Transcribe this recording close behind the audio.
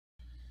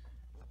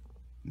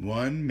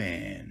One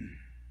man,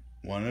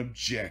 one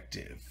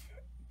objective.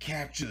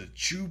 Capture the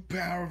true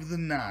power of the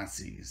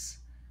Nazis.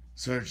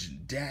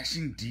 Sergeant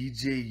Dashing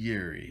DJ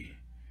Urie.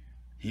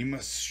 He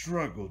must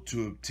struggle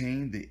to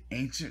obtain the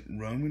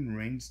ancient Roman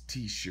Reigns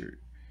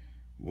t-shirt.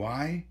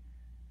 Why?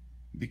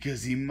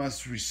 Because he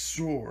must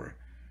restore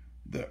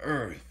the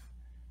earth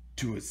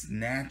to its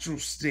natural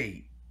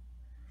state.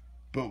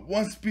 But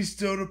once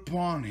bestowed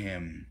upon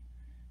him,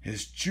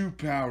 his true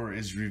power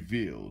is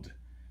revealed,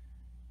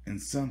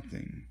 and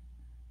something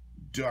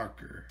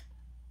darker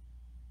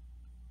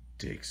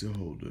takes a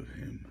hold of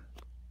him.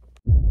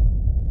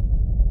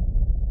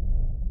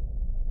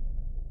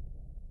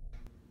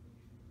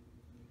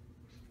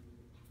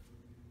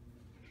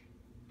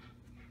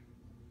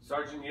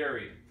 Sergeant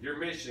Urie, your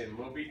mission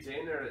will be to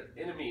enter an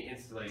enemy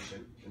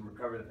installation and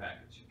recover the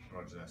package.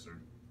 Roger that, sir.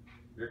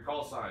 Your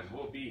call sign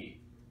will be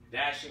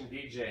Dashing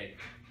DJ.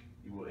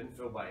 You will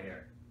infill by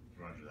air.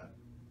 Roger that.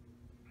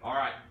 All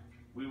right.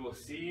 We will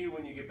see you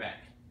when you get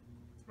back.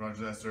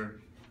 Roger that, sir.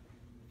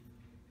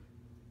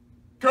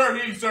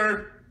 Curry,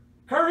 sir!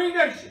 Curry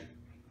Nation!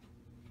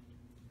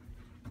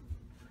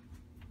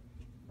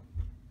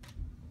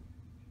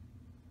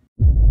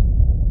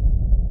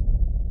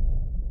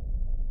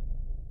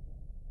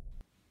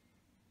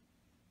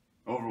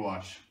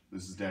 Overwatch,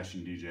 this is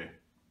Dashing DJ.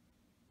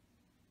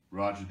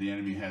 Roger, the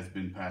enemy has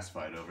been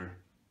pacified, over.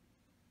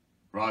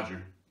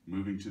 Roger,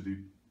 moving to the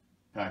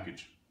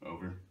package,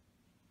 over.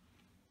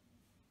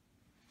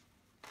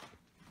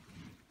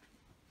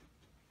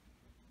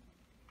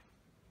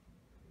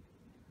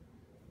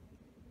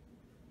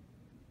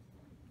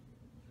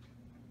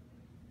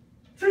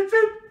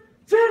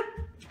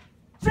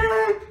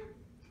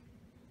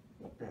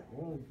 What the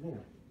hell is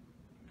that?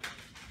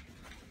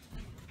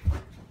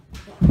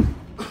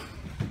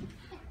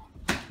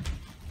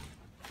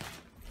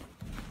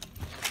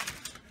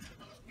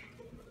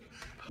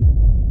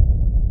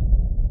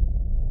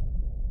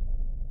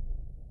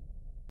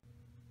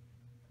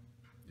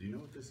 Do you know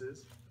what this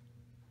is?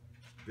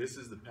 This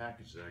is the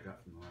package that I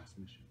got from the last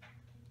mission.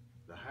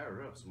 The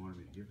higher-ups wanted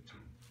me to give it to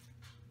them.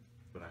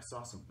 But I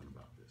saw something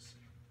about this.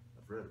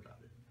 I've read about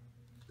it.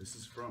 This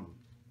is from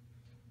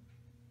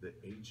the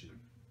ancient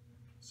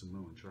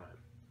Samoan tribe.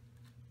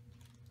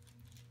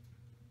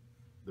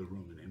 The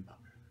Roman Empire.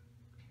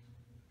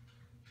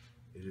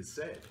 It is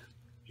said,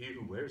 he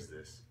who wears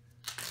this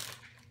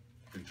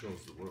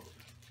controls the world.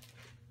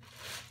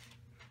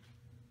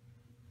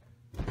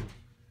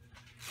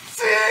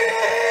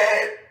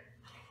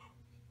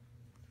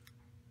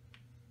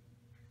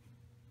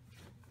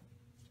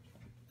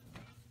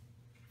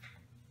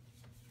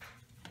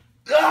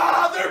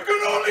 There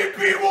can only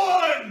be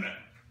one!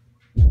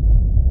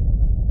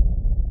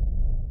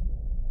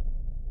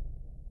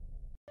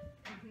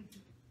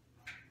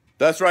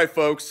 That's right,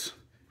 folks.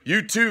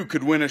 You too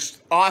could win an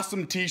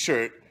awesome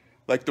t-shirt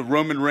like the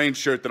Roman Reigns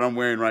shirt that I'm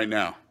wearing right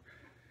now.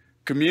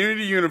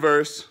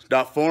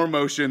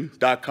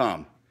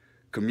 communityuniverse.forumotion.com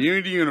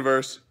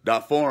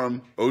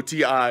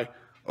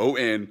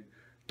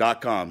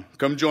communityuniverse.forumotion.com.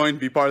 Come join,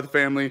 be part of the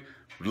family.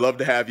 We'd love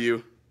to have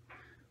you.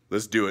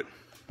 Let's do it.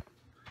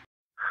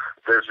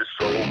 There's just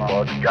so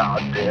much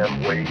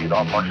goddamn weight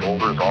on my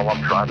shoulders. All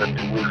I'm trying to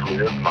do is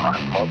live my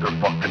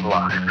motherfucking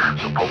life.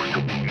 Supposed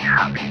to be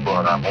happy,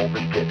 but I'm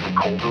only getting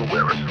colder.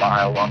 Wear a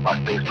smile on my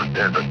face, but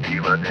there's a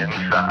demon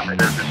inside.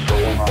 There's just so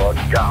much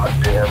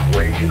goddamn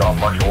weight on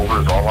my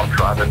shoulders. All I'm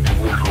trying to do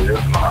is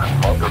live my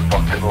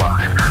motherfucking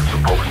life.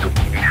 Supposed to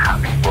be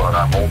happy, but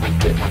I'm only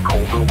getting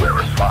colder. Wear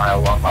a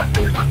smile on my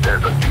face, but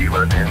there's a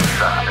demon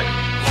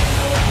inside.